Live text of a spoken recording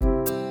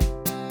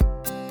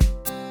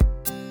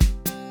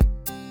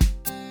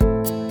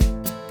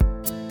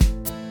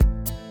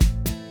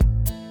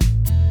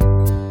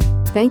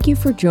Thank you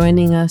for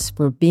joining us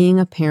for Being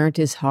a Parent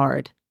is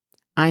Hard.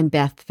 I'm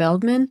Beth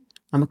Feldman.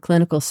 I'm a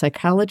clinical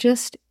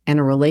psychologist and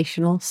a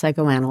relational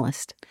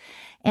psychoanalyst.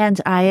 And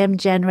I am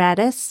Jen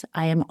Radis.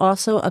 I am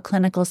also a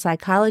clinical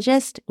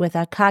psychologist with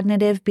a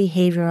cognitive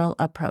behavioral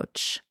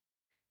approach.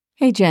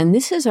 Hey, Jen,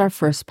 this is our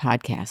first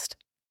podcast,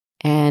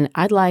 and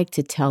I'd like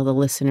to tell the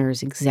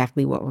listeners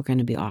exactly what we're going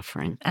to be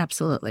offering.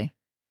 Absolutely.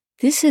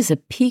 This is a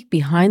peek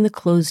behind the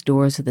closed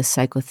doors of the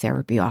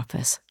psychotherapy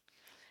office.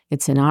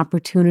 It's an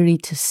opportunity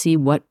to see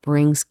what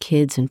brings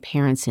kids and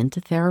parents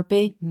into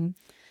therapy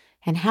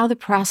and how the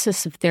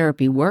process of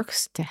therapy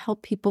works to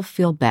help people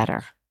feel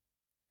better.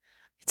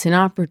 It's an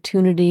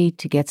opportunity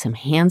to get some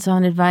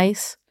hands-on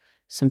advice,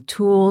 some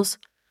tools,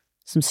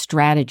 some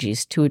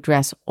strategies to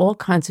address all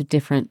kinds of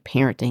different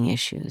parenting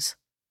issues.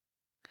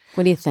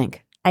 What do you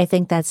think? I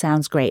think that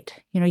sounds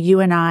great. You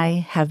and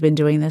I have been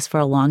doing this for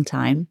a long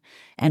time,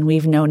 and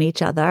we've known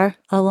each other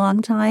a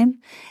long time.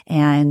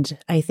 And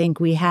I think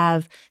we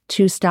have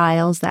two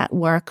styles that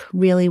work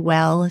really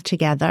well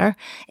together.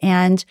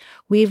 And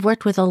we've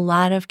worked with a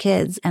lot of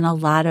kids and a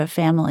lot of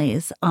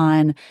families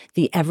on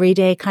the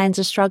everyday kinds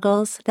of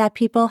struggles that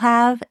people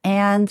have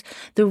and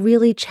the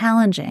really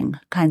challenging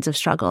kinds of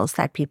struggles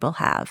that people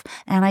have.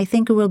 And I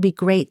think it will be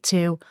great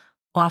to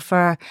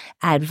offer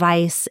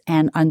advice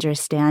and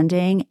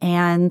understanding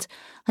and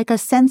like a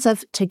sense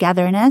of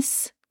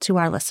togetherness to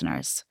our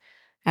listeners.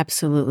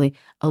 Absolutely.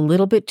 A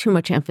little bit too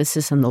much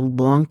emphasis on the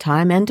long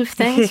time end of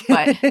things,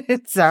 but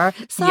Sorry.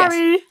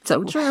 Yes.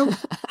 So true.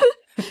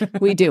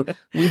 We do.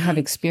 We have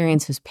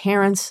experience as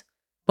parents,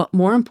 but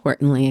more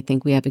importantly, I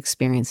think we have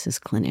experience as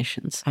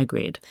clinicians.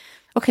 Agreed.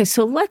 Okay,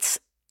 so let's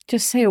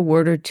just say a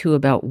word or two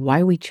about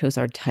why we chose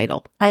our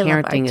title.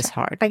 Parenting is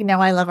Hard. I know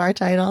I love our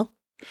title.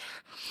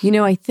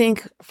 I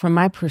think from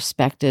my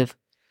perspective,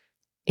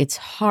 it's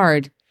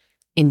hard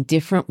in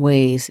different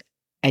ways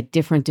at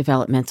different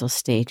developmental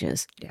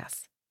stages.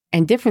 Yes.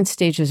 And different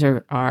stages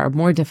are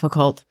more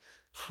difficult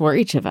for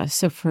each of us.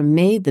 So for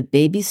me, the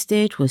baby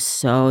stage was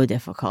so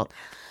difficult.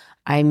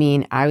 I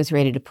mean, I was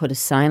ready to put a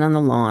sign on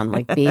the lawn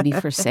like baby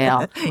for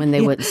sale when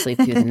they wouldn't sleep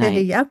through the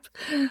night. Yep.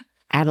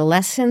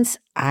 Adolescence,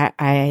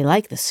 I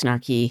like the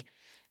snarky,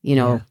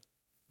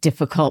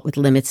 difficult with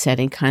limit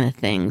setting kind of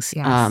things.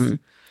 Yes.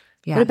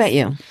 Yes. What about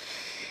you?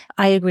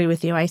 I agree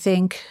with you. I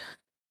think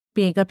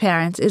being a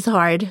parent is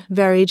hard,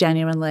 very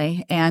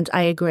genuinely. And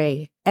I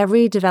agree.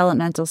 Every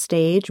developmental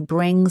stage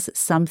brings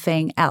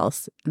something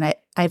else. And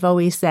I've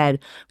always said,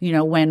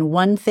 when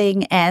one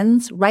thing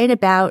ends, right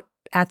about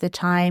at the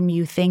time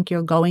you think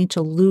you're going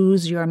to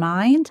lose your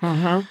mind,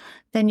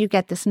 then you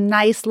get this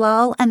nice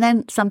lull and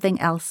then something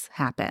else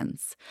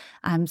happens.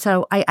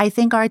 So I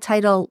think our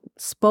title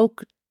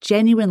spoke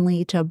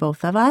genuinely to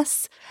both of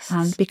us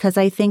because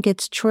I think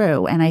it's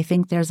true. And I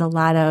think there's a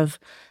lot of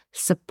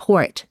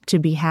support to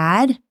be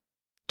had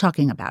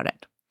talking about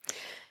it.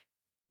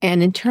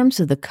 And in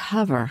terms of the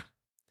cover,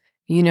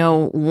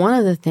 one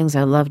of the things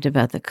I loved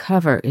about the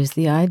cover is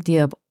the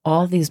idea of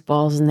all these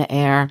balls in the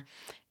air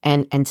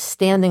and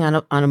standing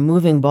on a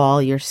moving ball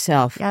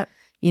yourself. Yep.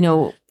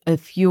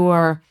 If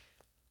you're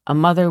a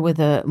mother with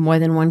more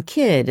than one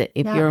kid,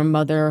 if you're a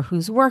mother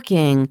who's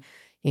working,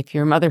 if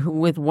you're a mother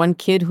with one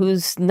kid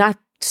who's not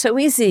so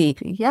easy,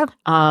 Yep.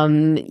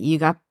 You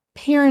got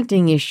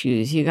parenting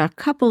issues, you got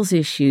couples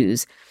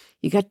issues,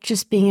 you got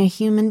just being a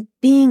human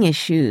being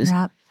issues.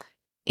 Yep.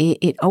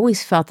 It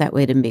always felt that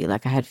way to me.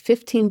 Like I had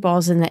 15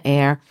 balls in the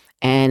air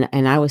and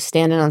I was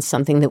standing on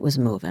something that was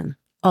moving.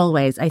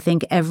 Always. I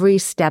think every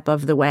step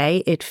of the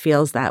way, it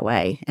feels that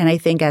way. And I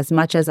think as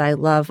much as I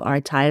love our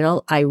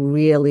title, I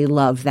really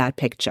love that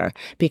picture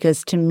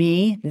because to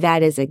me,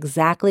 that is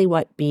exactly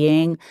what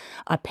being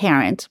a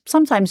parent,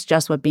 sometimes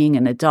just what being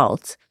an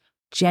adult,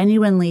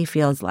 genuinely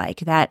feels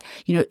like. That,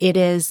 it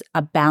is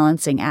a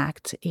balancing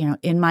act.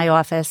 In my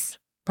office,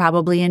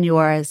 probably in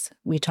yours,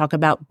 we talk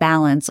about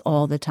balance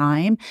all the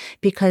time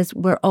because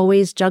we're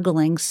always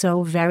juggling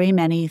so very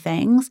many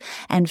things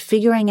and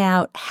figuring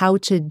out how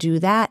to do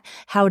that,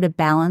 how to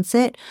balance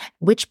it,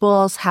 which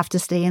balls have to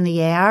stay in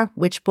the air,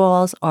 which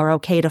balls are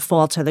okay to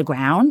fall to the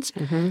ground,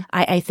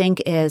 I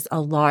think is a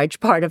large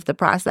part of the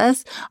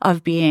process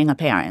of being a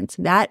parent.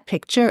 That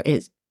picture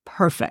is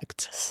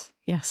perfect.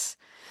 Yes.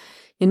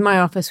 In my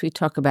office, we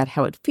talk about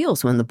how it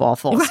feels when the ball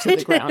falls to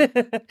the ground.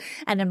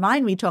 And in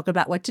mine, we talk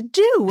about what to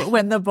do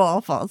when the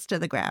ball falls to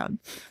the ground.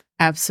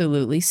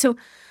 Absolutely. So,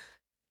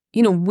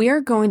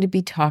 we're going to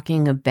be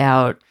talking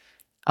about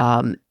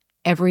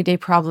everyday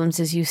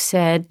problems, as you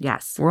said.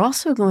 Yes. We're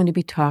also going to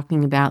be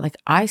talking about,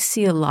 I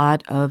see a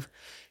lot of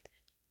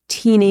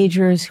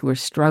teenagers who are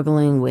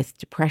struggling with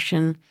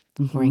depression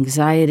or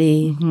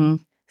anxiety,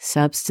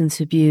 substance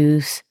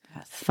abuse,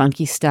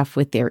 funky stuff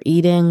with their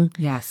eating.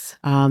 Yes.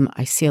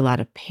 I see a lot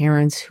of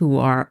parents who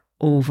are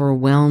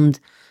overwhelmed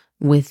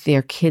with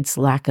their kids'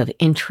 lack of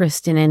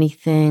interest in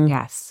anything.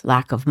 Yes.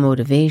 Lack of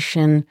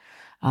motivation.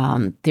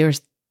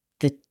 There's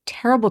the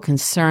terrible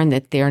concern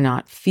that they're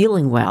not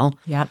feeling well.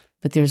 Yep.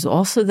 But there's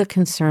also the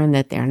concern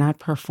that they're not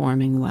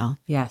performing well.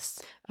 Yes.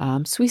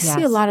 So we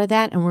see a lot of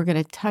that, and we're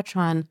going to touch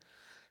on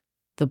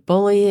the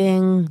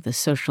bullying, the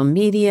social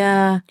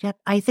media. Yep.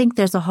 I think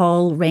there's a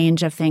whole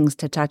range of things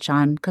to touch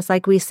on because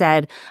like we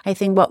said, I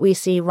think what we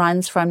see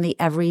runs from the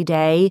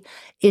everyday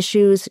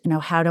issues.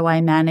 How do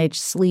I manage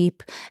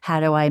sleep? How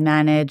do I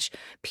manage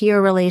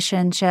peer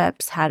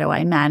relationships? How do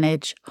I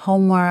manage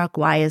homework?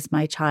 Why is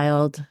my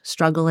child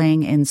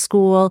struggling in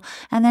school?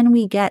 And then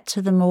we get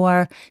to the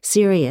more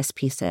serious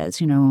pieces,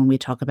 when we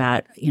talk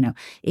about,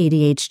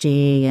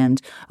 ADHD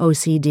and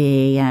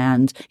OCD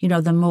and,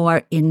 the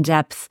more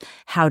in-depth,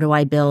 how do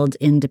I build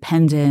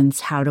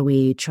independence? How do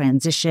we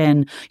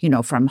transition,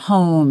 from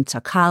home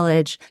to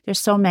college? There's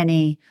so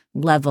many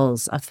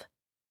levels of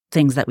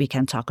things that we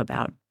can talk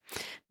about.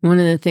 One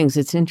of the things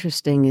that's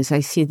interesting is I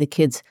see the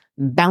kids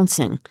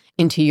bouncing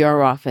into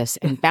your office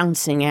and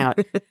bouncing out.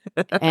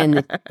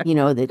 And,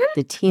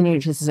 the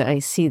teenagers I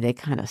see, they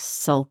kind of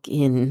sulk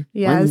in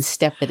one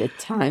step at a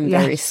time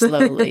very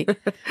slowly.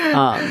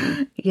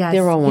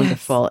 They're all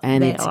wonderful.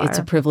 And it's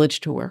a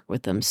privilege to work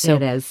with them. So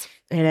It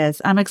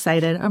is. I'm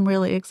excited. I'm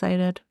really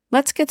excited.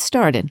 Let's get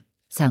started.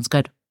 Sounds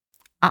good.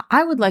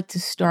 I would like to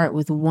start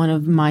with one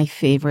of my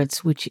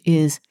favorites, which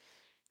is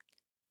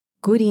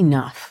good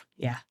enough.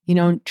 Yeah.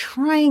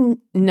 Trying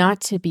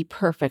not to be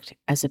perfect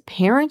as a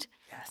parent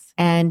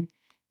and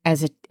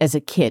as a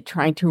kid,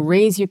 trying to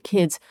raise your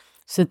kids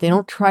so that they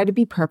don't try to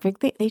be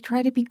perfect. They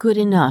try to be good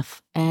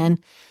enough.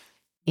 And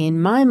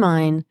in my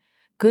mind,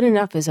 good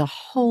enough is a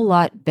whole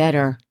lot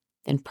better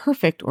than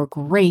perfect or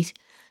great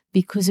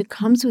because it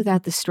comes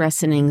without the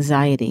stress and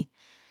anxiety.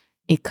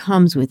 It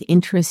comes with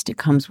interest. It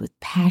comes with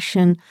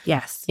passion.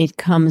 Yes. It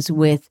comes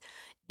with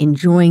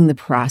enjoying the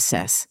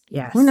process.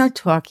 Yes. We're not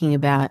talking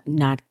about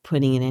not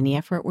putting in any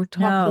effort. We're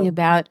talking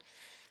about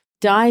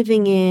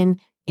diving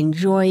in,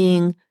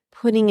 enjoying,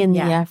 putting in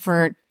the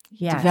effort,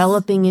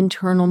 developing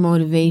internal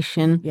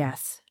motivation.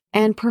 Yes.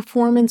 And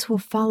performance will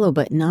follow,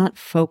 but not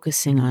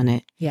focusing on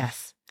it.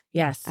 Yes.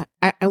 Yes.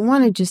 I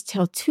want to just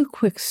tell two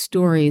quick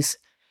stories.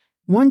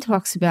 One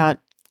talks about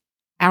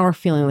our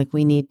feeling like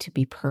we need to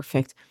be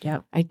perfect.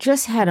 Yep. I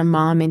just had a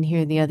mom in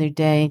here the other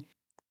day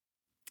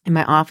in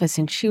my office,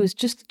 and she was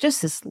just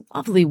this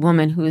lovely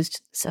woman who is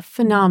just a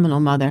phenomenal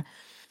mother.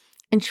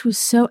 And she was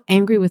so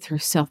angry with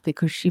herself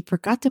because she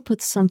forgot to put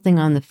something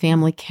on the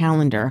family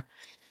calendar.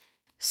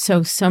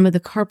 So some of the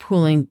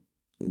carpooling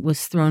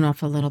was thrown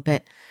off a little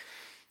bit.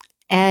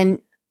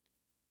 And,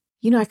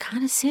 I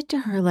kind of said to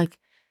her, like,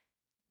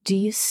 do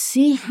you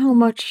see how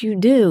much you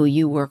do?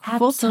 You work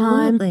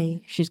full-time.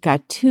 Absolutely. She's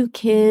got 2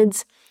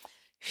 kids.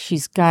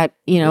 She's got,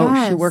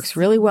 she works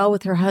really well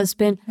with her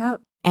husband.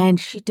 Yep. And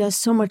she does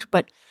so much,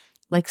 but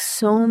like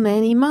so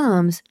many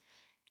moms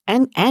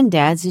and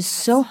dads is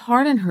so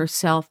hard on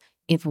herself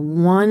if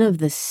one of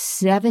the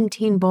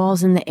 17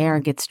 balls in the air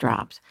gets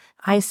dropped.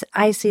 I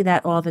see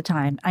that all the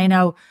time. I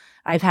know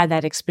I've had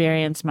that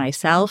experience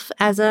myself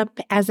as a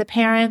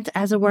parent,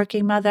 as a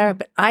working mother,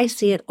 but I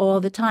see it all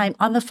the time.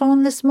 On the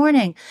phone this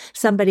morning,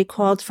 somebody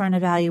called for an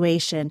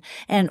evaluation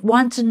and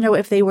wanted to know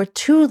if they were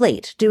too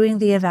late doing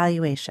the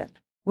evaluation.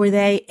 Were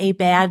they a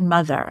bad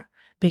mother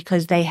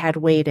because they had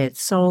waited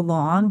so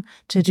long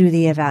to do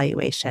the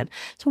evaluation?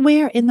 So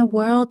where in the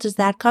world does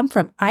that come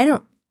from? I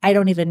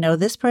don't even know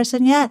this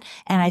person yet.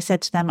 And I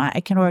said to them, I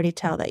can already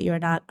tell that you're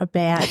not a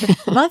bad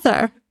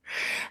mother.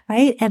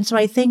 Right. And so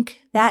I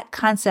think that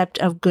concept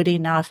of good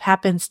enough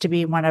happens to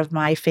be one of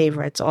my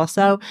favorites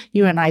also.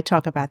 You and I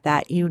talk about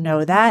that.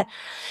 That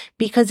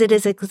because it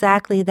is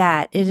exactly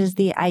that. It is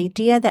the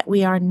idea that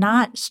we are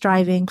not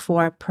striving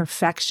for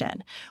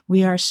perfection.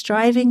 We are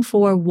striving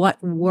for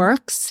what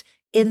works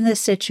in the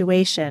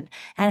situation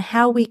and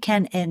how we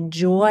can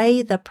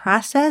enjoy the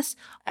process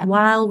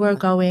while we're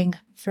going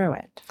through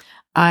it.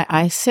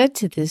 I said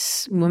to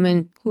this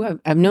woman who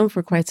I've known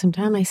for quite some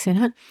time, I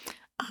said,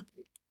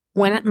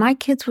 when my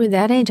kids were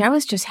that age, I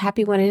was just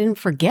happy when I didn't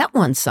forget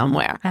one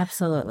somewhere.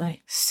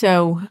 Absolutely.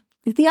 So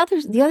the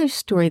other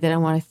story that I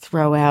want to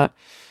throw out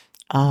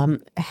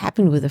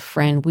happened with a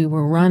friend. We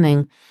were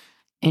running,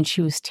 and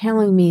she was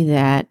telling me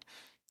that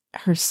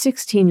her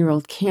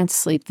 16-year-old can't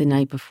sleep the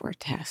night before a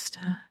test.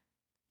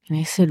 And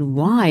I said,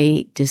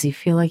 why? Does he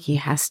feel like he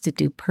has to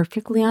do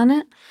perfectly on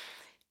it?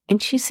 And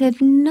she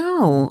said,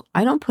 no,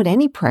 I don't put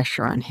any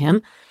pressure on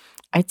him.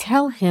 I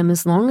tell him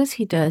as long as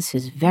he does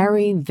his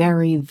very,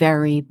 very,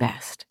 very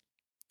best.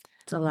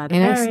 It's a lot of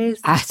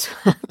varies.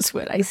 That's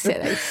what I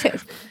said. I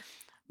said,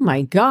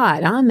 my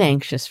God, I'm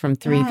anxious from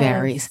 3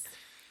 varies.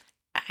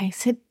 I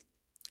said,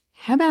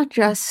 how about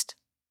just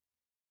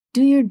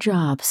do your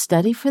job,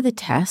 study for the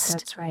test.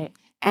 That's right.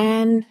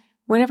 And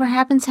whatever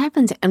happens,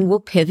 happens. And we'll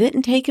pivot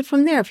and take it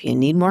from there. If you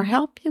need more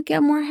help, you'll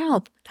get more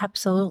help.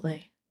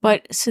 Absolutely.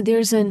 But so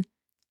there's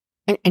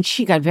and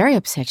she got very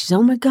upset. She said,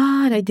 oh my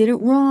God, I did it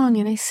wrong.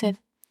 And I said,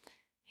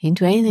 you didn't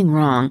do anything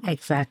wrong.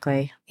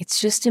 Exactly. It's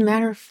just a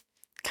matter of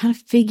kind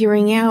of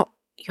figuring out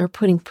you're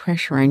putting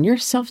pressure on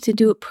yourself to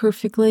do it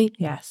perfectly.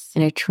 Yes.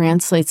 And it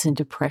translates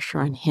into pressure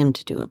on him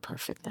to do it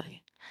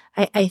perfectly.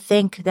 I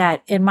think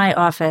that in my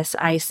office,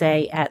 I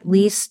say at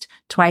least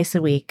twice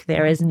a week,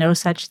 there is no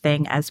such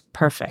thing as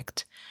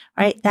perfect,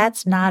 right?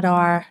 That's not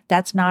our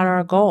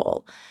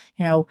goal.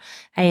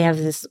 I have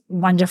this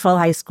wonderful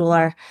high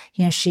schooler.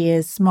 She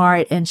is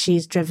smart and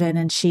she's driven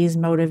and she's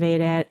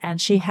motivated, and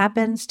she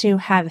happens to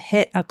have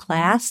hit a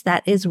class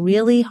that is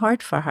really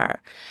hard for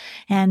her.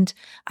 And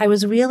I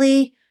was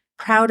really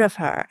proud of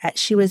her.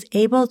 She was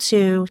able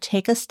to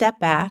take a step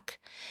back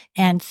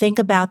and think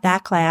about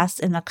that class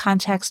in the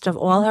context of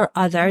all her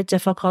other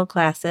difficult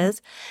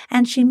classes.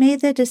 And she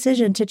made the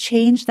decision to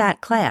change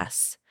that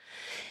class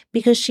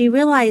because she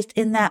realized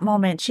in that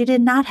moment she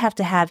did not have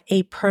to have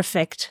a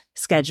perfect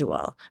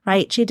schedule,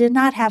 right? She did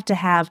not have to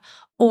have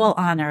all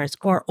honors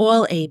or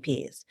all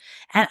APs.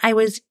 And I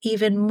was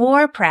even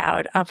more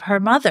proud of her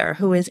mother,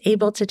 who is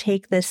able to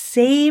take the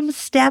same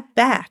step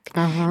back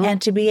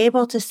and to be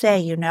able to say,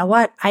 you know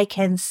what, I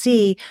can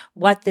see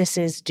what this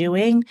is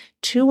doing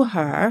to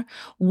her,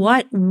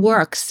 what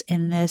works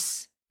in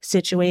this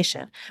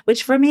situation,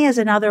 which for me is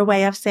another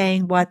way of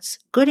saying what's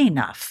good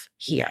enough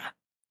here.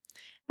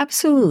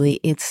 Absolutely.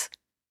 It's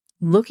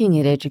looking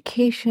at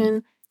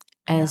education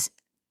as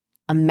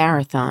a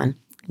marathon,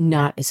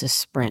 not as a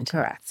sprint.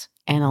 Correct.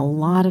 And a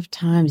lot of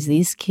times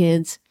these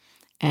kids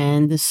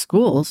and the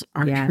schools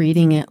are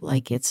treating it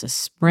like it's a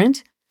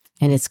sprint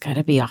and it's got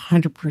to be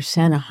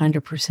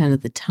 100%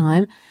 of the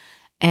time.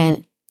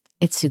 And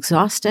it's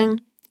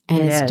exhausting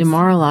and it's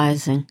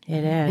demoralizing.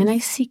 It is. And I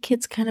see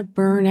kids kind of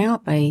burn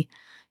out by,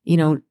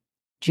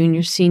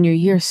 junior, senior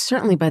year,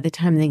 certainly by the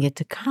time they get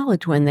to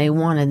college when they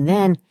want to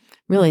then.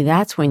 Really,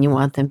 that's when you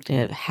want them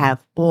to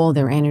have all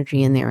their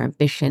energy and their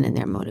ambition and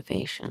their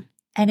motivation.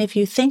 And if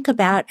you think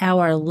about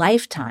our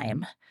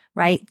lifetime,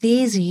 right,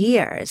 these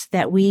years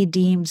that we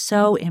deem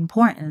so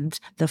important,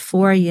 the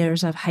 4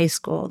 years of high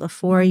school, the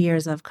 4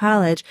 years of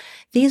college,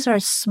 these are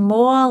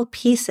small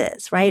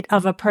pieces, right,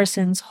 of a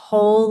person's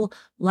whole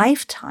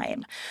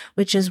lifetime,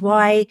 which is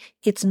why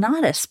it's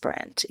not a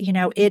sprint.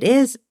 It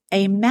is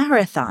a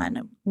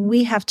marathon.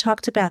 We have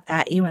talked about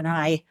that, you and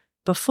I,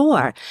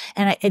 before.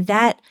 And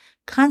that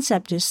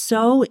concept is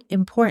so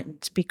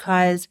important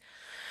because,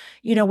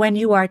 when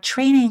you are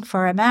training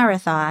for a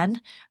marathon,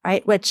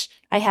 right, which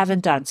I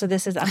haven't done. So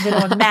I'm going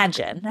to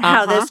imagine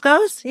how this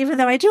goes, even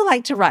though I do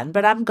like to run,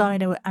 but I'm going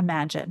to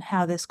imagine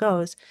how this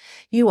goes.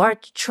 You are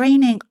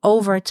training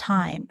over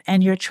time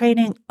and you're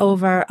training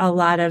over a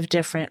lot of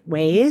different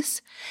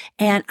ways.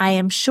 And I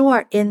am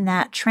sure in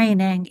that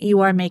training,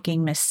 you are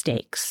making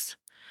mistakes,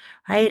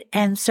 right?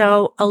 And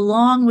so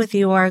along with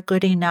your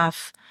good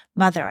enough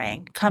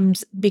mothering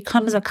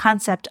becomes a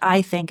concept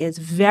I think is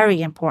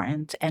very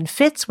important and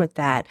fits with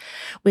that,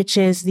 which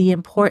is the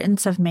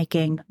importance of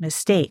making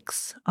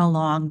mistakes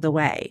along the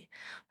way,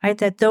 right?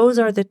 That those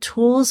are the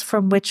tools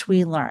from which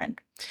we learn.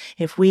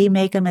 If we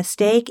make a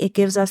mistake, it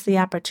gives us the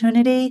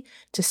opportunity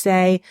to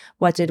say,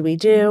 what did we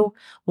do?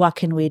 What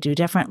can we do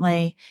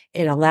differently?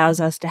 It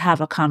allows us to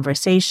have a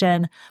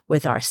conversation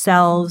with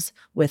ourselves,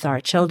 with our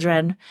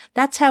children.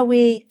 That's how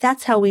we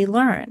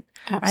learn.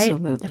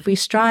 Absolutely. Right? If we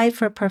strive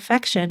for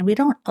perfection, we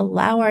don't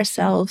allow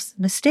ourselves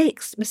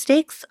mistakes.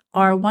 Mistakes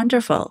are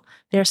wonderful.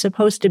 They're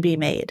supposed to be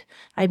made.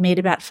 I've made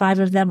about 5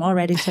 of them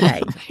already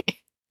today.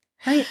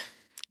 Right?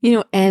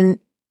 And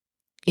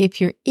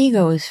if your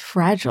ego is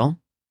fragile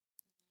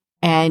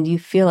and you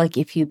feel like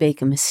if you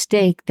make a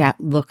mistake that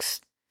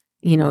looks,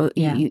 you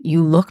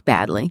look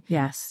badly.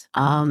 Yes.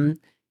 Then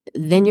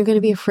you're going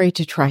to be afraid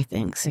to try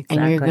things. Exactly.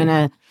 And you're going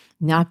to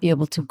not be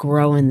able to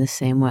grow in the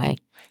same way.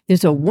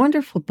 There's a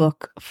wonderful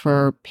book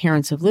for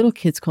parents of little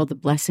kids called The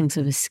Blessings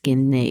of a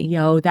Skinned Knee.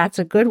 Yo, that's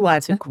a good one.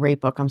 It's a great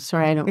book. I'm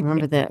sorry I don't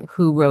remember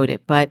who wrote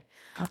it, but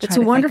it's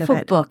a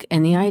wonderful book.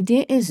 And the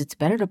idea is it's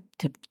better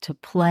to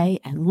play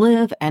and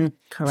live and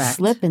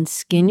slip and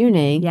skin your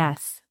knee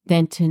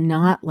than to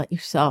not let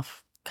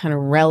yourself kind of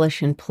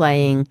relish in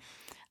playing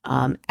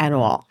at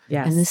all.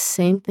 Yes. And the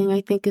same thing I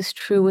think is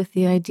true with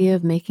the idea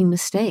of making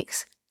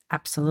mistakes.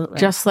 Absolutely.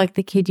 Just like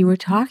the kid you were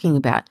talking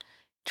about.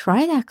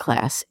 Try that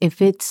class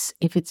if it's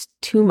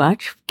too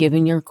much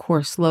given your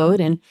course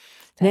load, and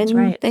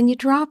then you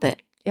drop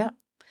it. Yeah.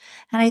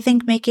 And I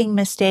think making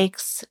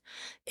mistakes,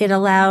 it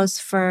allows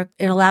for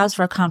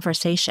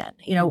conversation.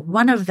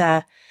 One of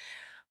the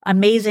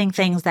amazing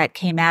things that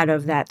came out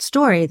of that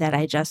story that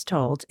I just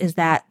told is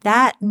that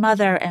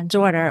mother and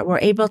daughter were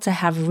able to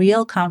have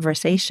real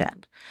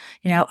conversation,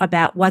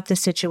 about what the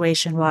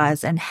situation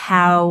was and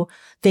how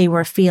they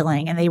were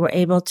feeling. And they were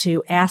able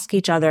to ask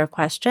each other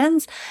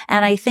questions.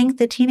 And I think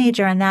the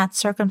teenager in that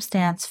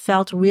circumstance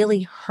felt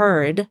really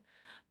heard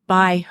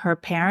by her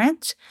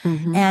parent.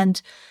 Mm-hmm.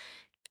 And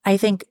I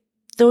think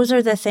those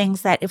are the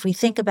things that if we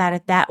think about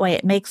it that way,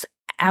 it makes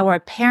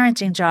our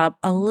parenting job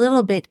a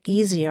little bit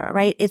easier,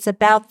 right? It's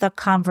about the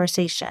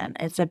conversation.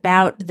 It's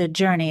about the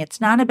journey.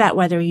 It's not about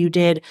whether you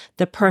did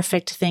the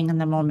perfect thing in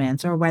the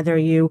moment or whether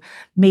you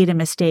made a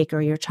mistake or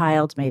your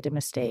child made a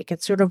mistake.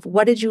 It's sort of,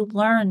 what did you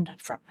learn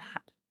from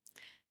that?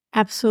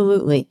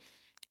 Absolutely.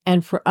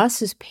 And for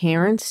us as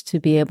parents to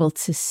be able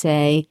to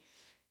say,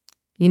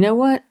 you know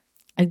what?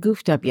 I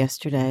goofed up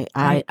yesterday.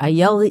 I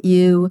yelled at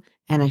you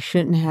and I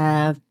shouldn't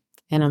have,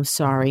 and I'm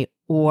sorry.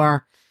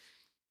 Or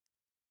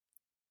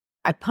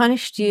I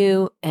punished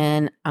you,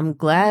 and I'm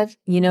glad,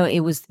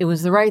 it was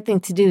the right thing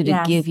to do to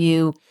Yes. give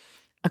you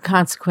a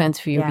consequence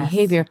for your Yes.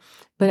 behavior.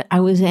 But I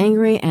was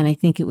angry, and I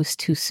think it was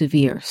too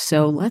severe.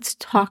 So let's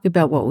talk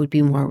about what would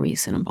be more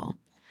reasonable.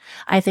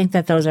 I think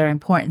that those are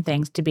important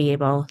things to be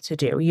able to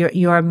do.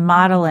 You're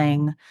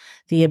modeling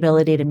the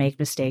ability to make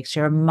mistakes.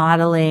 You're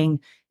modeling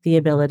the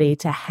ability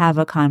to have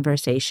a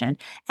conversation,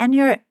 and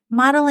you're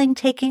modeling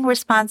taking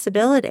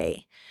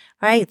responsibility,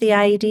 right? The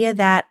idea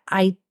that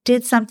I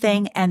did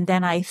something and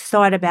then I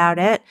thought about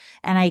it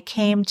and I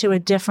came to a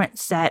different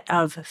set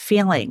of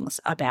feelings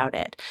about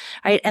it,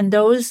 right? And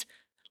those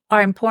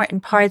are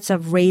important parts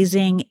of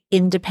raising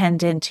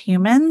independent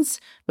humans,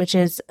 which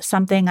is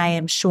something I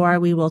am sure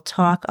we will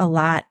talk a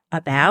lot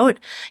about.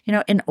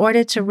 In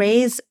order to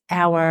raise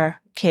our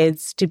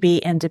kids to be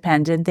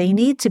independent, they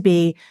need to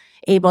be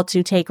able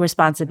to take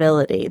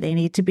responsibility. They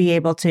need to be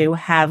able to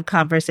have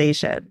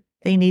conversation.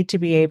 They need to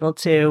be able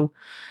to,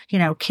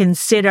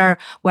 consider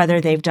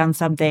whether they've done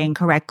something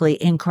correctly,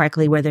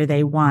 incorrectly, whether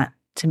they want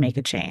to make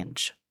a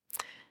change.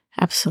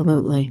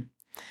 Absolutely.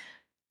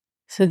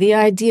 So the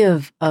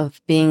idea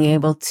of being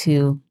able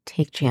to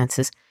take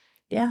chances.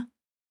 Yeah.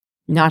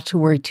 Not to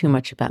worry too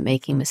much about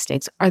making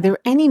mistakes. Are there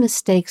any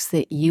mistakes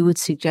that you would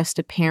suggest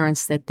to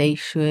parents that they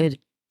should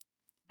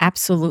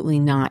absolutely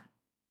not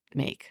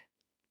make?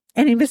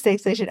 Any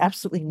mistakes they should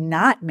absolutely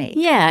not make?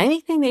 Yeah,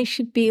 anything they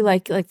should be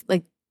like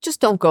just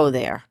don't go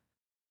there.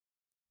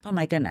 Oh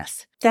my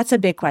goodness. That's a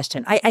big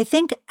question. I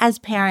think as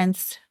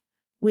parents,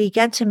 we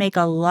get to make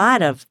a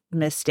lot of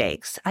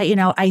mistakes.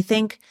 I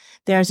think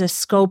there's a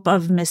scope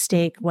of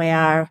mistake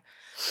where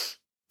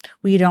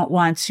we don't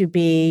want to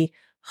be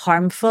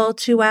harmful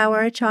to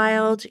our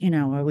child,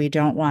 or we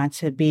don't want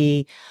to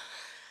be,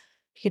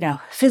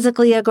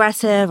 physically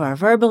aggressive or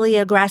verbally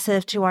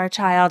aggressive to our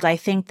child. I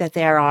think that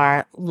there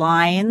are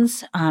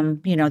lines,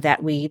 that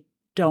we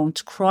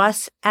don't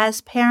cross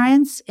as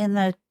parents in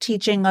the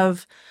teaching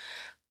of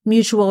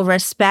mutual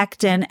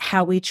respect and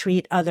how we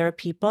treat other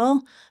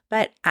people.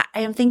 But I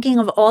am thinking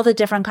of all the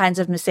different kinds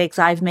of mistakes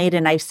I've made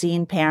and I've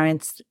seen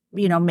parents,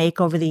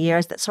 make over the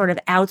years that sort of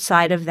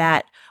outside of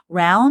that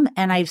realm.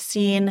 And I've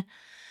seen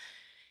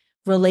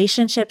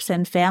relationships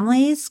and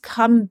families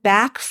come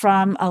back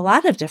from a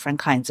lot of different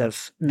kinds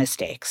of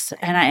mistakes.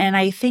 And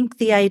I think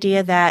the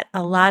idea that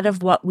a lot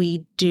of what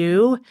we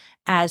do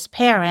as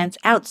parents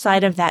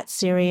outside of that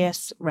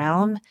serious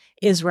realm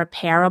is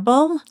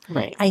repairable,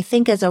 right, I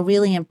think is a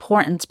really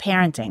important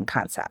parenting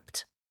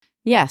concept.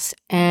 Yes.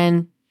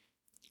 And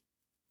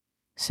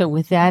so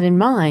with that in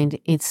mind,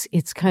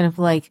 it's kind of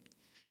like,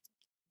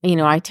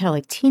 I tell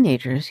like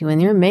teenagers, when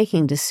they're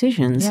making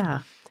decisions,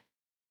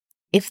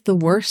 if the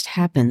worst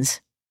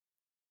happens,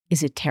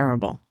 is it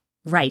terrible?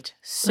 Right.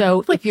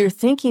 So if you're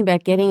thinking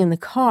about getting in the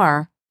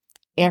car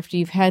after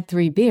you've had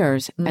 3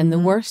 beers and the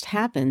worst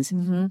happens,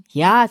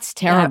 yeah, it's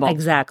terrible. Yeah,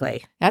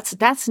 exactly.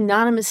 That's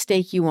not a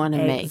mistake you want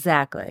to make.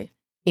 Exactly.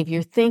 If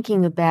you're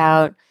thinking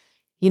about,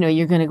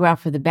 you're going to go out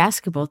for the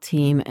basketball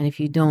team, and if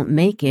you don't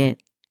make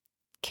it,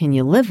 can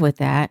you live with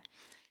that?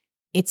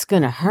 It's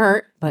going to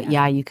hurt, but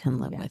yeah, you can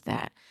live with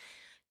that.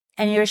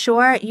 And you're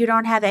sure you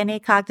don't have any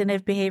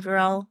cognitive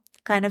behavioral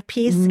kind of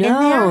piece in there?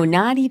 No,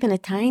 not even a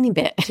tiny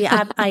bit.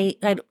 Yeah,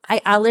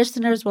 our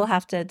listeners will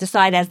have to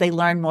decide as they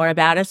learn more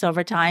about us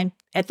over time.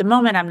 At the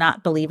moment, I'm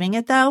not believing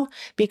it though,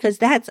 because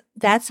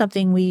that's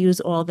something we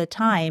use all the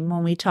time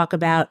when we talk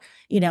about,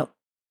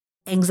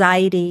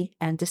 anxiety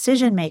and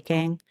decision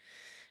making.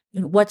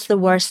 What's the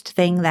worst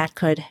thing that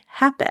could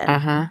happen,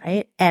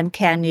 right?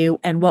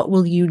 And what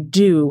will you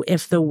do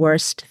if the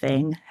worst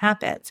thing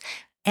happens?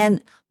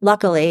 And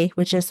luckily,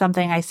 which is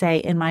something I say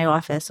in my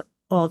office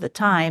all the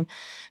time,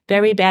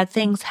 very bad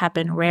things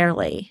happen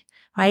rarely,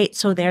 right?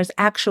 So there's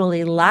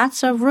actually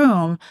lots of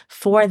room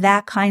for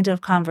that kind of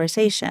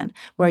conversation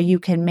where you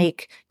can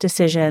make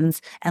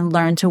decisions and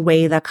learn to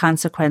weigh the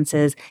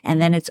consequences.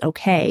 And then it's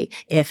okay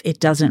if it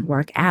doesn't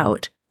work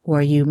out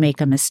or you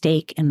make a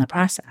mistake in the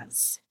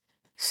process.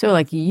 So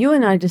like you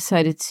and I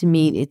decided to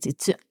meet,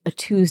 it's a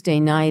Tuesday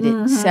night at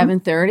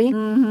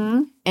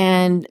 7:30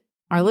 and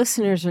our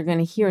listeners are going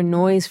to hear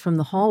noise from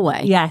the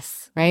hallway.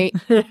 Yes. Right?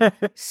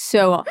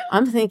 So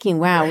I'm thinking,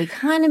 wow, we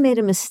kind of made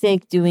a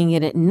mistake doing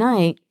it at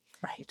night.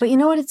 Right. But you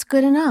know what? It's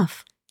good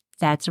enough.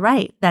 That's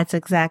right. That's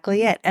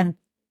exactly it. And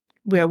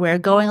we're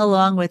going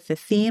along with the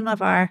theme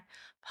of our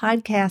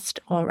podcast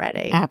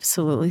already.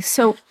 Absolutely.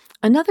 So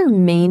another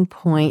main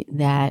point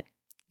that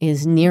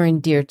is near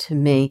and dear to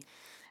me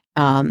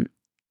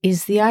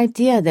is the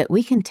idea that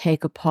we can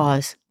take a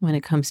pause when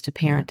it comes to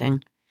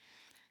parenting.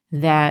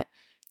 That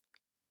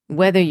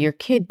whether your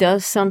kid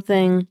does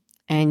something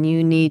and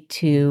you need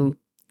to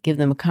give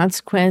them a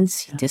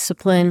consequence,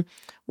 discipline,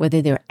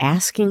 whether they're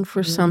asking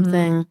for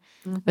something,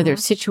 whether a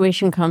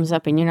situation comes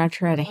up and you're not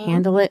sure how to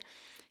handle it,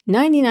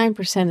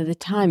 99% of the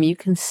time you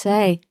can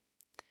say,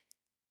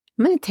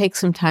 I'm going to take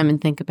some time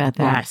and think about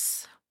that.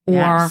 Yes. Or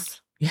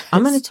Yes.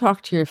 I'm going to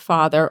talk to your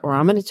father or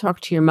I'm going to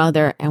talk to your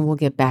mother and we'll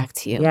get back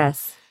to you.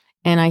 Yes.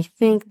 And I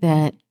think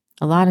that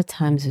a lot of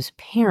times as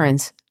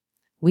parents,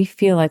 we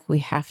feel like we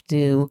have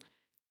to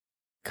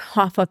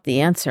cough up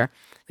the answer.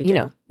 You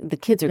know, the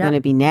kids are Yep. going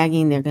to be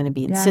nagging. They're going to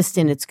be Yes.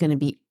 insistent. It's going to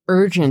be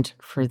urgent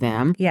for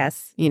them.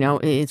 Yes. You know,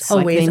 it's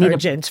Always like they need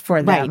urgent for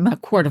right, them. a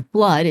quart of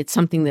blood. It's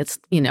something that's,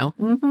 you know,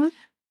 Mm-hmm.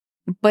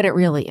 but it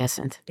really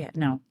isn't. Yeah,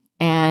 no.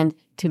 And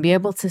to be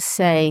able to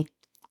say,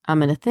 I'm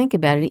going to think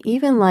about it,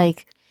 even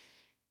like,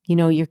 you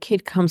know, your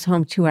kid comes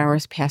home 2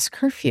 hours past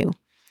curfew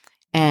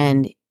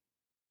and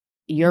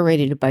you're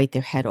ready to bite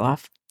their head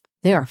off.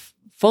 They are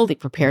fully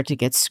prepared to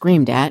get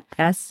screamed at.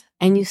 Yes.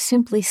 And you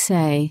simply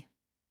say,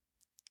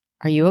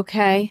 are you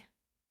okay?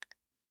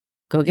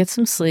 Go get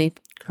some sleep.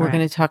 We're Correct.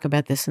 going to talk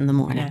about this in the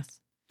morning. Yes.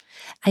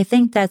 I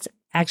think that's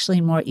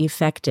actually more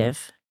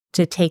effective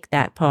to take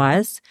that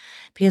pause,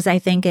 because I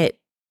think it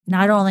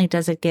not only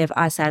does it give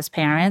us as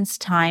parents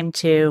time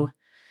to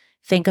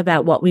think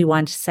about what we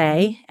want to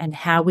say and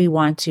how we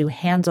want to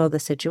handle the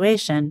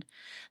situation,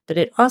 but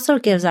it also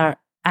gives our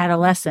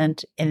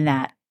adolescent in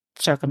that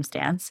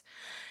circumstance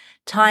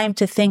time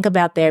to think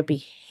about their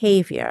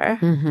behavior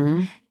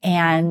Mm-hmm.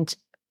 and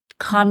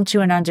come to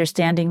an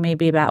understanding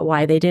maybe about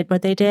why they did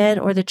what they did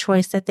or the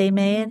choice that they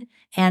made,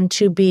 and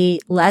to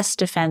be less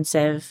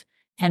defensive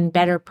and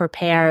better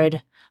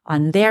prepared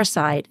on their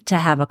side to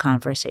have a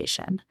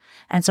conversation.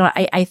 And so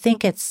I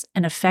think it's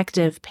an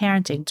effective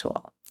parenting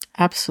tool.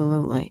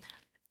 Absolutely.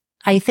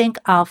 I think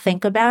I'll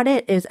think about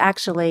it is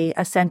actually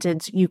a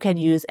sentence you can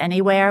use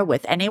anywhere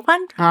with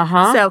anyone.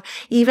 Uh-huh. So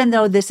even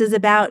though this is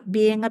about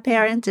being a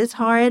parent is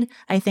hard,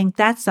 I think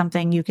that's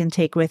something you can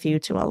take with you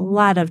to a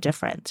lot of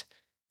different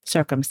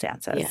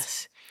circumstances.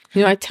 Yes.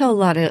 You know, I tell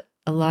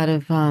a lot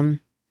of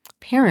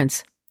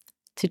parents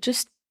to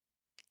just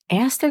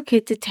ask their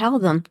kid to tell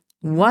them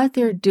what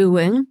they're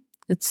doing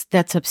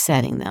that's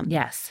upsetting them.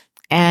 Yes.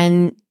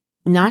 And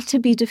not to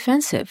be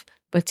defensive,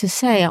 but to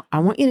say, I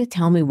want you to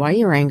tell me why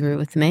you're angry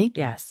with me.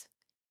 Yes.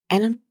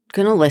 And I'm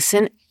going to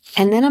listen.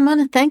 And then I'm going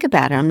to think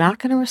about it. I'm not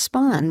going to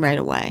respond right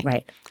away.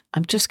 Right.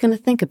 I'm just going to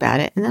think about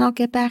it. And then I'll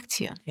get back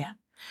to you. Yeah.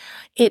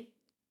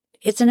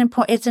 It's an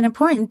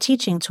important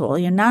teaching tool.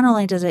 Not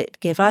only does it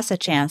give us a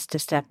chance to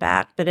step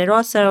back, but it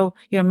also,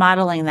 you're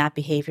modeling that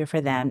behavior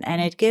for them,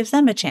 and it gives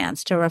them a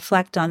chance to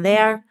reflect on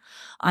their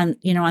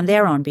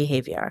own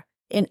behavior.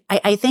 And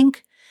I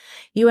think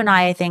you and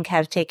I think,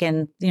 have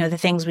taken, the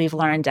things we've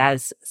learned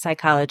as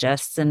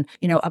psychologists and,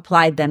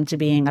 applied them to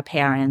being a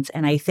parent.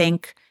 And I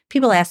think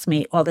people ask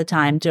me all the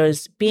time,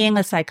 does being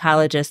a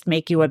psychologist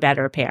make you a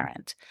better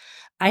parent?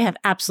 I have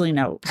absolutely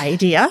no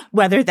idea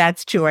whether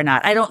that's true or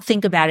not. I don't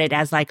think about it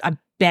as like a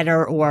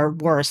better or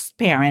worse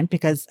parent,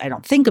 because I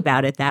don't think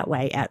about it that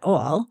way at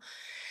all.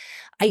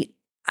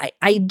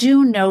 I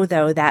do know,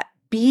 though, that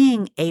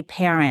being a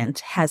parent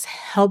has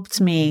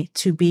helped me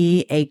to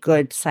be a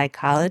good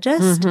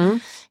psychologist, Mm-hmm.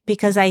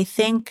 because I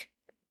think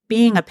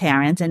being a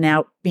parent, and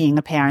now being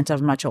a parent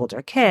of much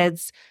older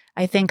kids,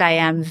 I think I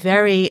am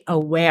very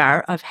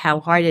aware of how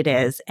hard it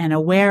is and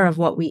aware of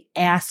what we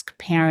ask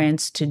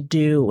parents to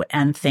do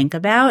and think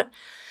about.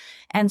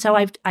 And so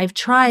I've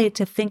tried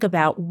to think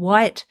about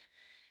what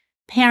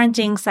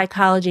parenting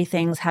psychology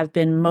things have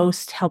been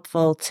most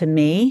helpful to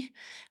me,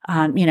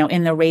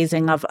 in the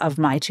raising of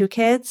my two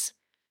kids.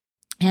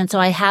 And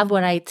so I have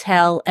what I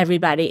tell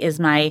everybody is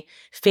my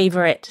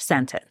favorite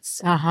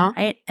sentence. Uh-huh.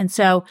 Right. And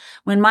so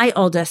when my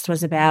oldest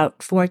was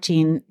about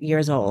 14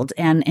 years old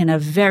and in a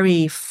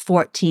very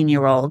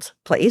 14-year-old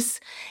place,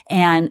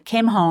 and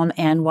came home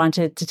and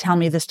wanted to tell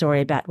me the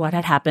story about what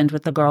had happened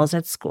with the girls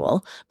at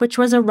school, which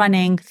was a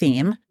running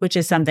theme, which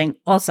is something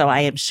also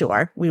I am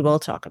sure we will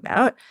talk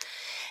about.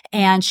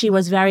 And she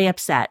was very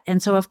upset.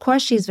 And so, of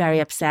course, she's very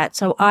upset.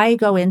 So I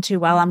go into,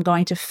 well, I'm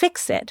going to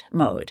fix it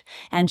mode.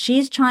 And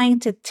she's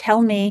trying to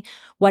tell me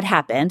what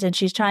happened. And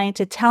she's trying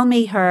to tell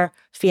me her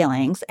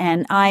feelings.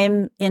 And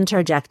I'm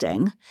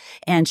interjecting.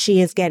 And she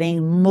is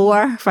getting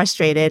more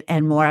frustrated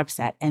and more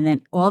upset. And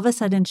then all of a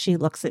sudden she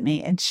looks at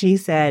me and she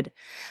said,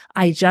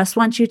 I just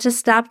want you to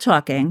stop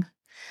talking.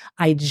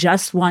 I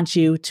just want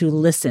you to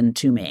listen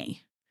to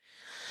me.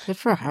 Good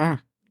for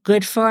her.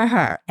 Good for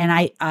her. And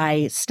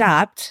I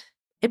stopped.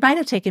 It might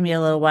have taken me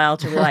a little while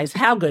to realize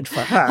how good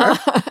for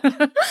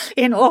her,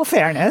 in all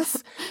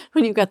fairness.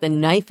 When you got the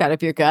knife out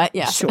of your gut,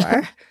 yeah.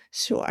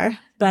 Sure.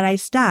 But I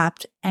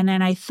stopped, and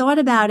then I thought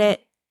about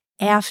it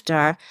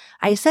after.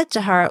 I said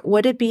to her,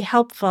 would it be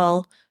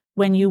helpful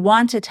when you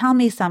want to tell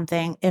me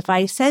something if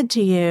I said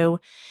to you,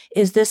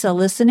 is this a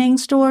listening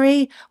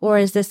story or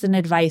is this an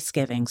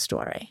advice-giving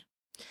story?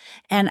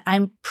 And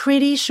I'm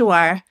pretty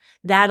sure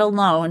that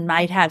alone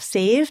might have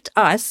saved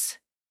us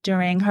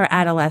during her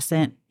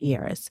adolescent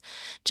years.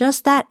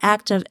 Just that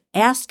act of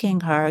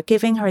asking her,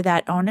 giving her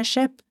that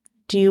ownership,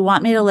 do you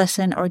want me to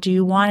listen or do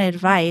you want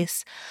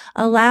advice,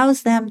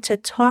 allows them to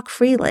talk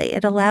freely.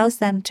 It allows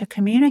them to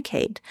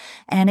communicate.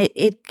 And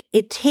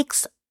it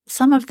takes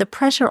some of the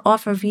pressure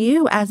off of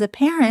you as a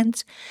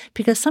parent,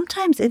 because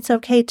sometimes it's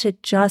okay to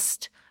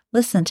just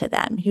listen to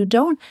them. You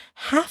don't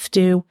have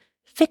to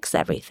fix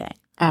everything.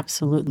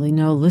 Absolutely.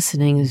 No,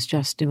 listening is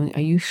just doing.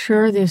 Are you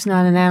sure there's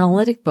not an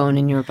analytic bone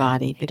in your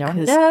body?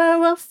 Because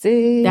we'll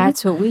see.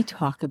 That's what we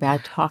talk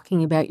about,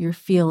 talking about your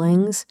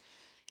feelings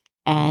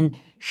and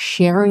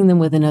sharing them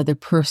with another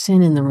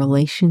person in the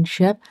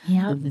relationship,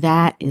 Yep.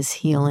 that is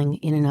healing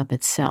in and of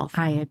itself.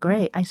 I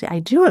agree. I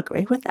do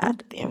agree with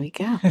that. There we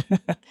go.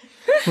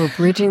 We're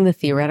bridging the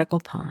theoretical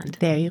pond.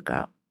 There you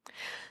go.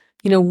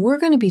 We're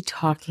going to be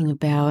talking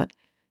about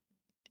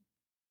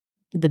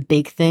the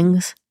big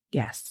things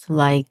Yes.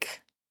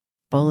 like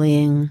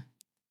bullying,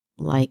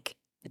 like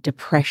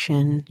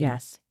depression,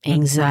 Yes.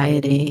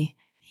 anxiety.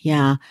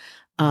 Yeah.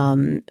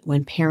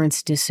 When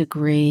parents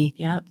disagree,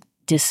 Yep.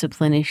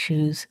 discipline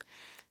issues.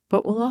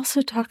 But we'll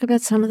also talk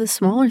about some of the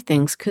smaller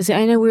things, because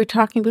I know we were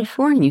talking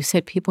before and you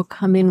said people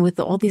come in with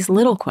all these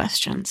little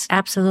questions.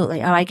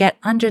 Absolutely. Oh, I get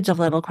hundreds of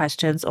little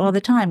questions all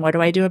the time. What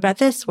do I do about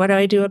this? What do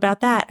I do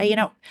about that?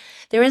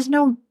 There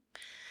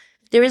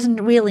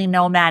isn't really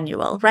no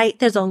manual, right?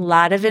 There's a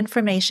lot of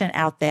information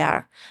out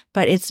there,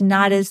 but it's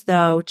not as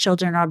though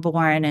children are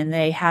born and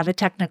they have a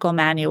technical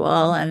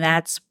manual and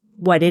that's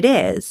what it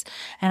is.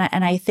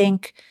 And I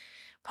think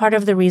part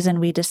of the reason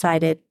we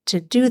decided to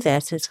do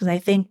this is because I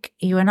think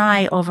you and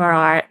I, over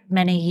our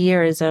many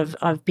years of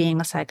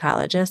being a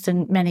psychologist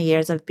and many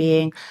years of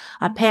being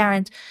a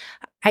parent,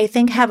 I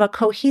think have a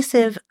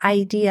cohesive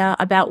idea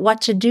about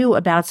what to do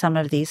about some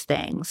of these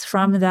things,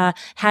 from the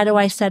how do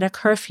I set a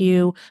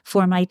curfew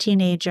for my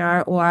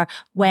teenager, or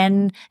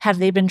when have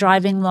they been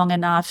driving long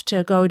enough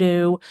to go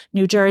to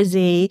New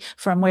Jersey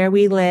from where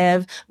we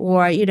live,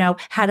 or,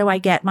 how do I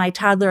get my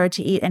toddler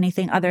to eat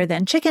anything other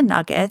than chicken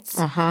nuggets?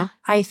 Uh-huh.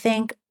 I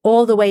think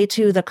all the way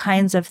to the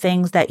kinds of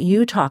things that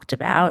you talked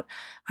about,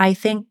 I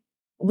think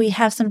we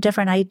have some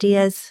different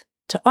ideas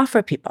to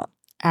offer people.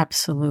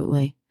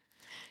 Absolutely.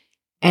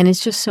 And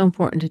it's just so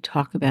important to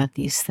talk about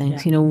these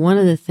things. Yeah. One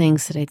of the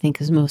things that I think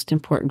is most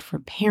important for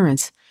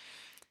parents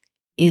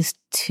is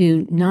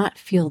to not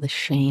feel the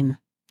shame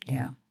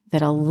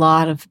that a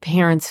lot of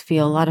parents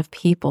feel, a lot of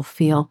people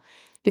feel,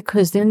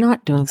 because they're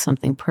not doing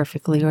something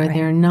perfectly, or Right.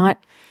 they're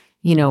not,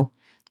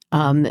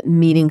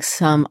 meeting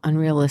some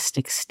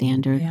unrealistic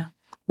standard,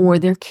 or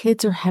their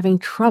kids are having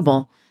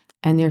trouble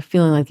and they're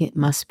feeling like it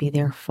must be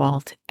their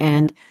fault.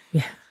 And,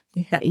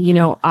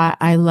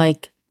 I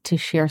like to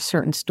share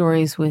certain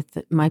stories with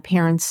my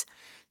parents,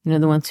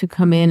 the ones who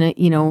come in,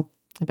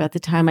 about the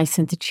time I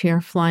sent a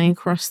chair flying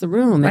across the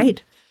room. Right.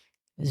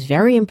 It was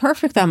very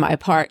imperfect on my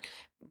part.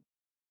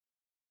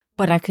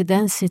 But I could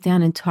then sit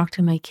down and talk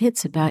to my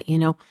kids about,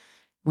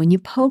 when you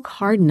poke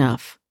hard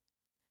enough,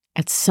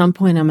 at some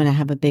point I'm going to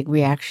have a big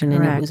reaction.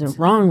 Correct. And it was a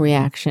wrong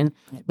reaction,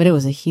 but it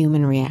was a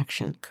human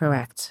reaction.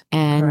 Correct.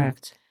 And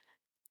Correct.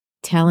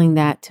 telling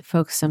that to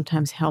folks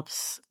sometimes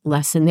helps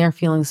lessen their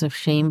feelings of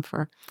shame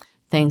for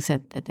things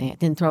that they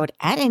didn't throw it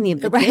at any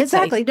of the Right, kids.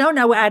 exactly.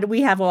 No,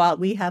 we have all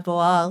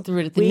Threw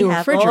it at the new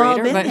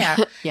refrigerator. Been But there.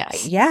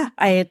 yes. Yeah.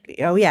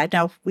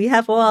 We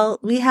have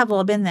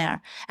all been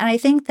there. And I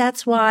think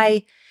that's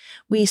why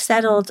we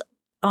settled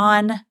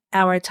on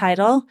our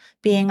title,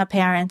 Being a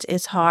Parent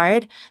is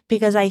Hard,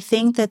 because I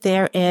think that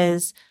there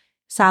is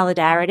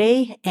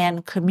solidarity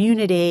and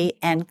community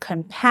and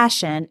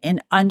compassion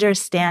in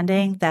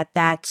understanding that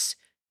that's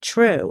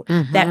true,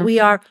 that we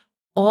are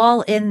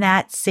all in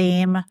that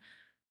same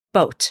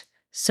boat,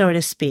 so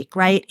to speak,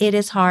 right? It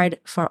is hard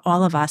for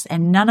all of us,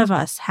 and none of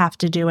us have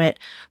to do it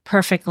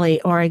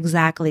perfectly or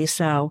exactly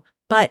so.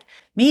 But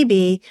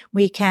maybe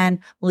we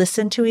can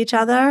listen to each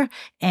other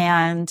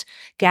and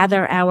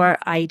gather our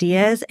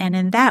ideas, and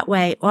in that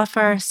way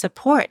offer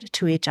support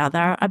to each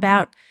other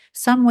about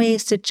some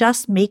ways to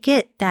just make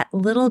it that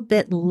little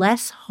bit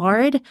less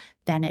hard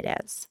than it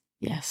is.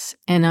 Yes.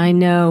 And I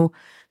know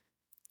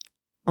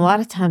a lot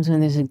of times when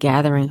there's a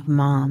gathering of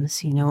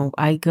moms,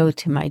 I go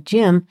to my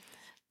gym,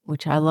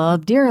 which I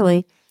love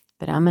dearly,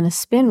 but I'm in a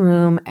spin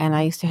room, and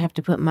I used to have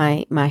to put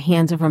my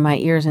hands over my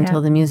ears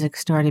until the music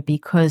started,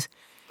 because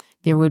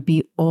there would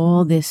be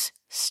all this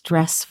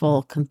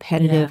stressful,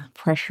 competitive,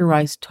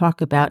 pressurized talk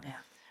about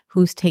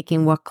who's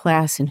taking what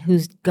class and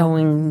who's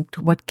going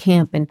to what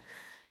camp, and,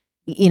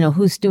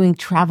 who's doing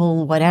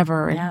travel,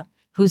 whatever, and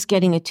who's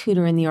getting a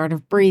tutor in the art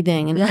of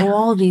breathing, and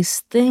all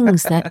these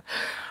things that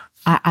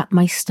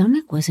my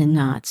stomach was in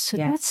knots. So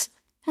that's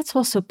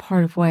also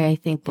part of why I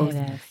think both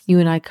you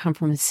and I come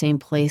from the same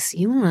place.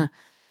 You want to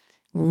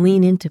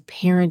lean into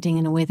parenting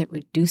in a way that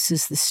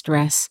reduces the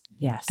stress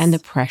and the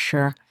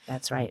pressure.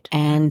 That's right.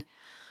 And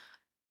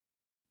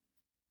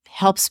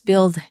helps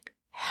build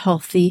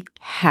healthy,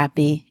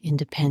 happy,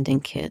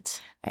 independent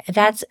kids.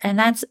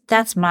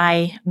 That's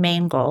my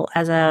main goal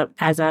as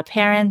a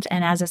parent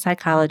and as a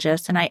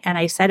psychologist. And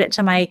I said it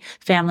to my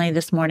family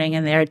this morning,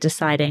 and they're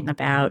deciding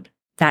about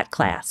that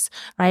class,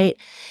 right?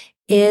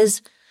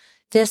 Is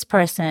this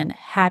person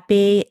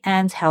happy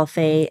and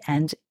healthy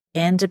and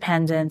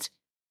independent?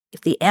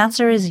 If the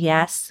answer is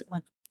yes,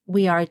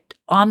 we are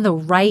on the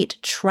right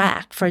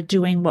track for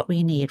doing what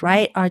we need,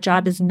 right? Our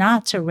job is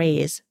not to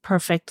raise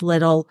perfect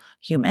little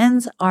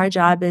humans. Our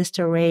job is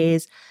to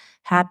raise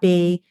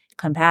happy,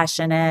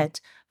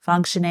 compassionate,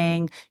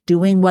 functioning,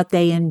 doing what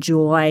they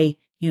enjoy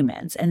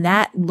humans. And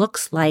that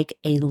looks like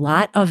a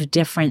lot of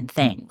different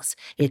things.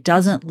 It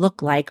doesn't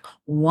look like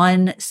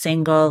one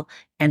single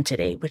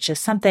entity, which is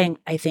something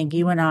I think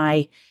you and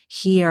I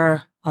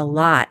hear a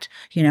lot.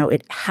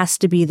 It has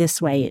to be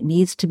this way. It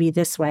needs to be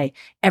this way.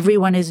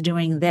 Everyone is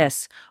doing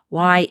this.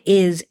 Why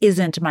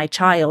isn't my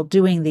child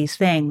doing these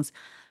things?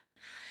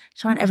 I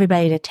just want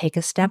everybody to take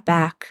a step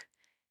back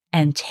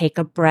and take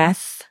a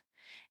breath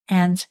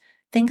and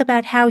think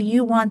about how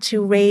you want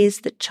to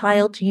raise the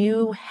child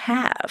you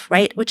have,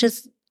 right? Which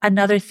is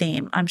another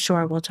theme I'm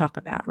sure we'll talk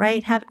about,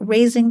 right?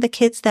 Raising the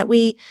kids that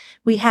we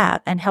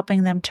have and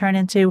helping them turn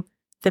into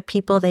the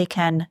people they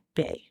can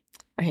be.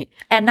 Right.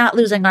 And not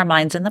losing our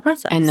minds in the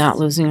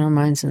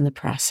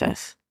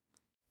process.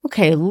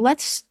 Okay,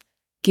 let's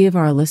give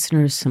our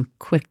listeners some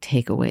quick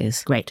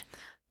takeaways. Great.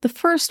 The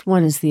first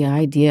one is the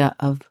idea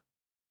of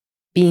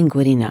being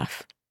good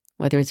enough,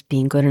 whether it's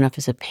being good enough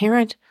as a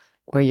parent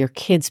or your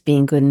kids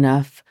being good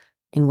enough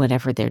in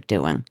whatever they're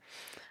doing,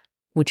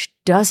 which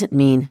doesn't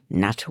mean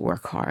not to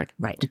work hard.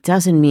 Right. It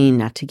doesn't mean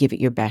not to give it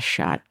your best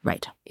shot.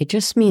 Right. It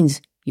just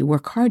means you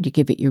work hard, you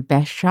give it your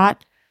best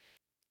shot,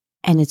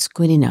 and it's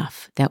good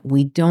enough that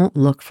we don't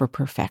look for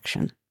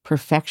perfection.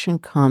 Perfection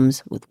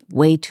comes with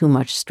way too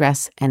much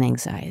stress and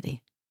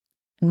anxiety.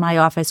 In my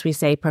office, we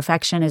say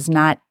perfection is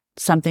not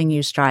something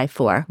you strive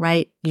for,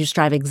 right? You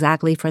strive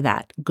exactly for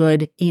that.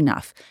 Good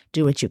enough.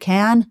 Do what you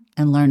can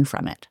and learn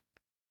from it.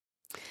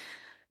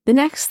 The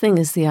next thing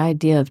is the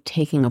idea of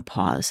taking a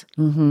pause.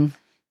 Mm-hmm.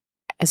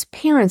 As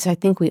parents, I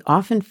think we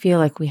often feel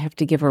like we have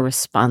to give a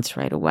response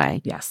right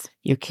away. Yes.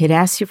 Your kid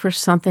asks you for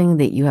something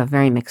that you have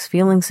very mixed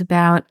feelings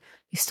about.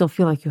 You still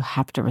feel like you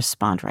have to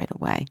respond right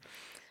away.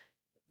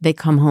 They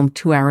come home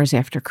 2 hours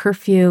after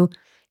curfew.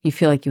 You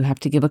feel like you have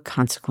to give a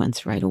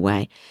consequence right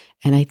away.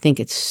 And I think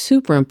it's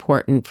super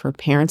important for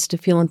parents to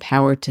feel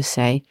empowered to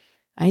say,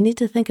 I need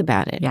to think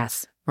about it.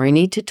 Yes. Or I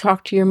need to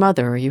talk to your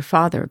mother or your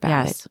father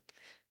about it.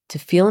 To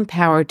feel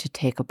empowered to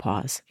take a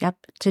pause. Yep.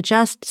 To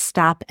just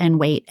stop and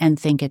wait and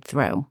think it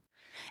through.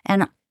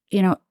 And,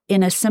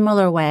 in a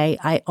similar way,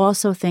 I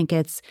also think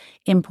it's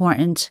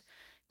important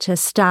to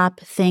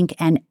stop, think,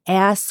 and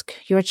ask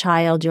your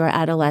child, your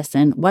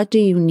adolescent, what do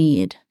you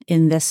need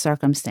in this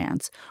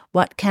circumstance?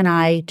 What can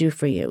I do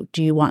for you?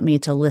 Do you want me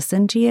to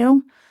listen to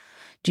you?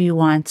 Do you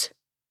want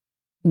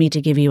me to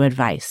give you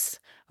advice?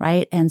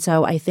 Right? And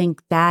so I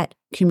think that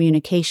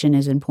communication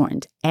is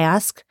important.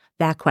 Ask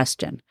that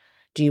question.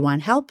 Do you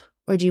want help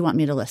or do you want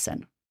me to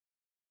listen?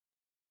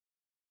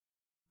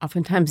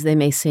 Oftentimes they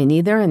may say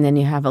neither, and then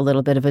you have a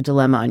little bit of a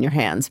dilemma on your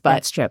hands. But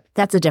that's true.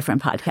 That's a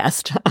different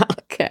podcast.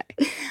 Okay.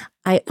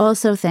 I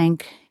also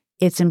think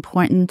it's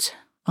important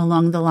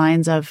along the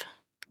lines of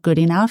good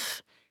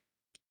enough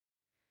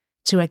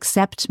to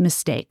accept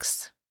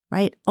mistakes,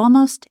 right?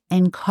 Almost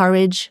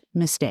encourage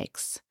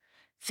mistakes.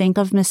 Think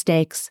of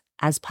mistakes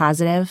as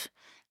positive,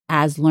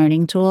 as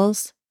learning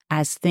tools,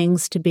 as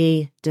things to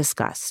be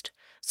discussed.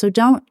 So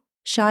don't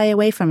shy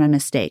away from a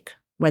mistake,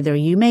 whether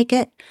you make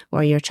it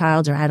or your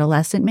child or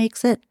adolescent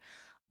makes it.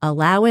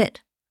 Allow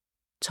it,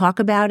 talk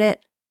about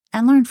it,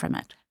 and learn from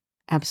it.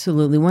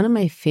 Absolutely. One of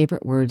my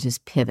favorite words is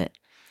pivot.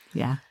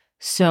 Yeah.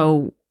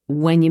 So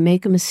when you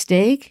make a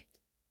mistake,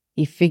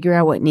 you figure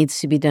out what needs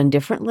to be done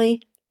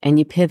differently, and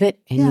you pivot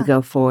and you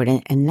go forward.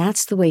 And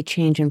that's the way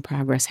change and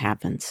progress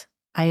happens.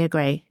 I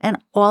agree. And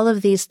all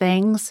of these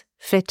things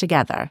fit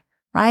together,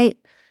 right?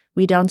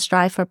 We don't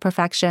strive for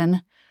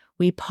perfection.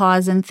 We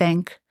pause and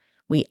think.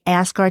 We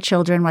ask our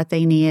children what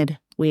they need.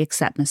 We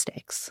accept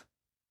mistakes.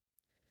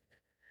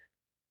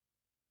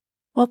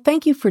 Well,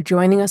 thank you for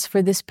joining us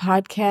for this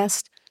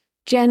podcast.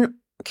 Jen,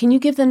 can you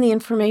give them the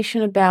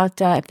information about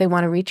if they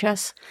want to reach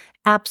us?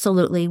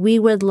 Absolutely. We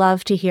would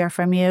love to hear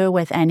from you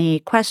with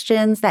any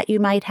questions that you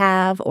might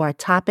have or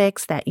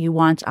topics that you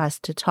want us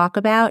to talk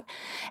about.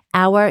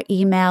 Our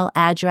email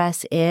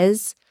address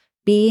is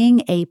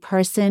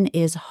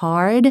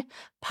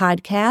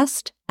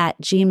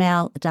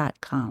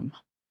beingapersonishardpodcast@gmail.com.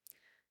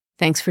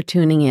 Thanks for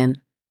tuning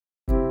in.